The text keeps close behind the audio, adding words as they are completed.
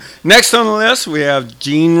Next on the list, we have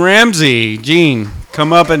Gene Ramsay. Gene,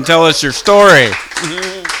 come up and tell us your story.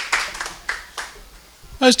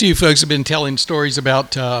 Most of you folks have been telling stories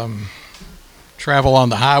about travel on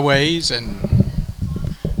the highways and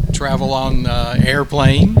travel on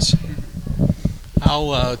airplanes.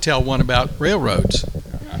 I'll tell one about railroads.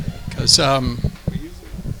 Because we use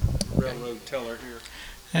a railroad teller here.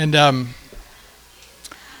 And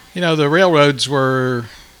the railroads were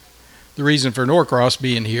the reason for Norcross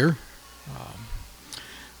being here.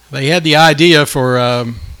 They had the idea for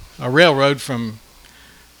a railroad from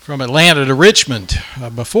Atlanta to Richmond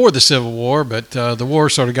before the Civil War, but the war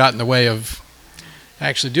sort of got in the way of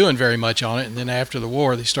actually doing very much on it. And then after the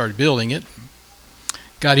war, they started building it.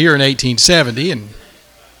 Got here in 1870, and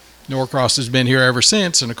Norcross has been here ever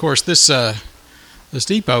since. And of course, this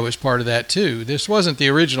depot is part of that too. This wasn't the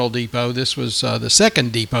original depot. This was the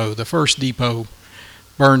second depot. The first depot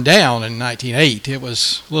burned down in 1908. It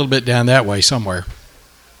was a little bit down that way somewhere.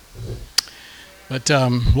 But a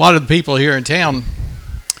lot of the people here in town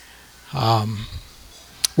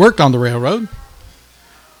worked on the railroad.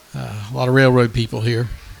 A lot of railroad people here.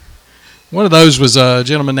 One of those was a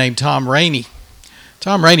gentleman named Tom Rainey.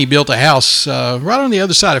 Tom Rainey built a house right on the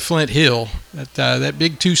other side of Flint Hill, that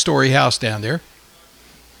big two-story house down there.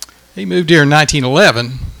 He moved here in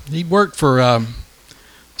 1911. He worked for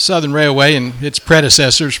Southern Railway and its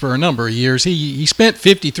predecessors for a number of years. He spent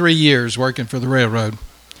 53 years working for the railroad.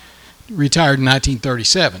 Retired in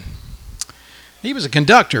 1937. He was a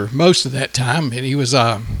conductor most of that time, and he was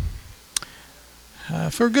for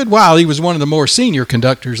a good while he was one of the more senior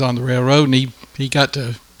conductors on the railroad, and he got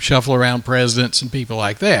to shuffle around presidents and people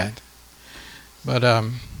like that. But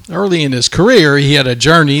early in his career, he had a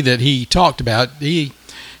journey that he talked about. He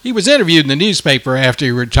was interviewed in the newspaper after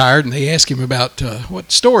he retired, and they asked him about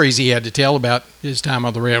what stories he had to tell about his time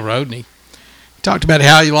on the railroad, and he talked about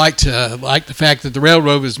how he liked the fact that the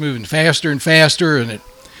railroad was moving faster and faster, and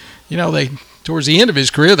towards the end of his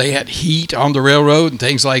career, they had heat on the railroad and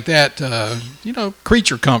things like that.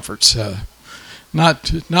 Creature comforts, not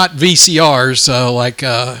VCRs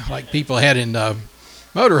like people had in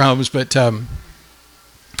motorhomes,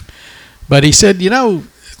 but he said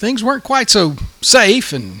things weren't quite so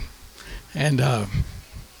safe and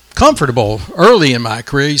comfortable early in my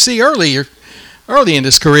career. You see, early in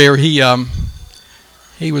his career, he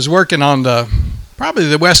was working on probably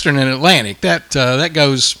the Western and Atlantic. That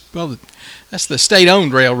goes, well, that's the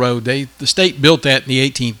state-owned railroad. The state built that in the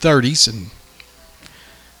 1830s,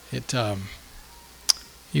 and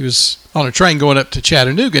he was on a train going up to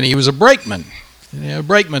Chattanooga, and he was a brakeman.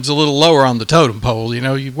 Brakeman's a little lower on the totem pole.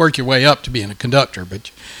 You work your way up to being a conductor,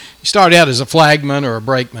 but you start out as a flagman or a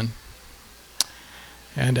brakeman.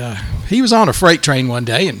 And he was on a freight train one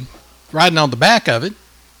day and riding on the back of it.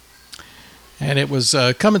 And it was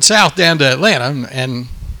coming south down to Atlanta, and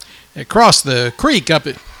it crossed the creek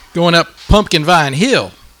going up Pumpkin Vine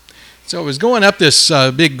Hill. So it was going up this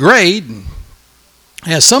big grade, and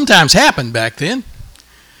as sometimes happened back then,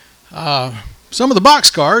 some of the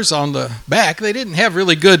boxcars on the back, they didn't have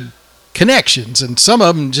really good connections, and some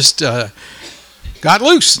of them just got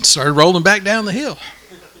loose and started rolling back down the hill.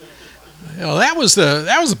 That was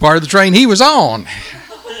the part of the train he was on,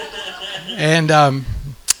 and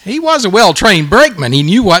he was a well-trained brakeman. He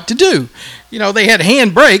knew what to do. They had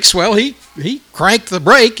hand brakes. Well, he cranked the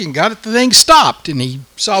brake and got the thing stopped, and he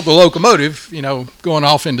saw the locomotive, going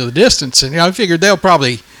off into the distance, and I figured they'll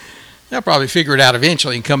probably figure it out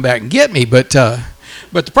eventually and come back and get me. But the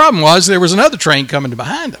problem was there was another train coming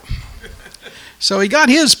behind him. So he got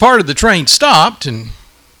his part of the train stopped and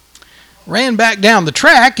ran back down the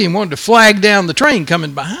track and wanted to flag down the train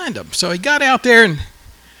coming behind him. So he got out there and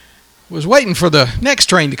was waiting for the next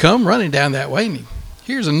train to come, running down that way, and he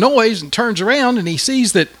hears a noise and turns around, and he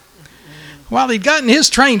sees that while he'd gotten his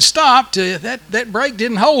train stopped, that brake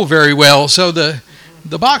didn't hold very well, so the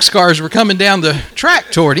boxcars were coming down the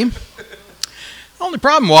track toward him. The only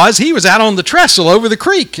problem was he was out on the trestle over the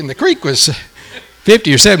creek, and the creek was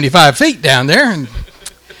 50 or 75 feet down there, and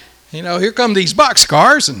here come these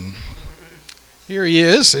boxcars, and here he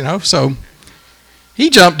is, so he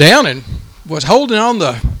jumped down and was holding on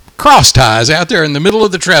the cross ties out there in the middle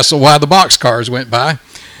of the trestle while the boxcars went by,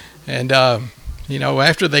 and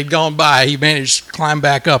after they'd gone by, he managed to climb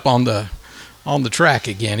back up on the track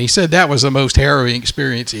again. He said that was the most harrowing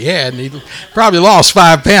experience he had, and he probably lost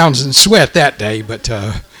 5 pounds in sweat that day, but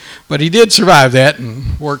he did survive that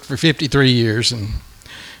and worked for 53 years and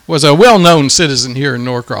was a well-known citizen here in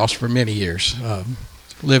Norcross for many years.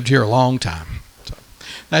 Lived here a long time. So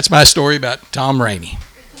that's my story about Tom Rainey.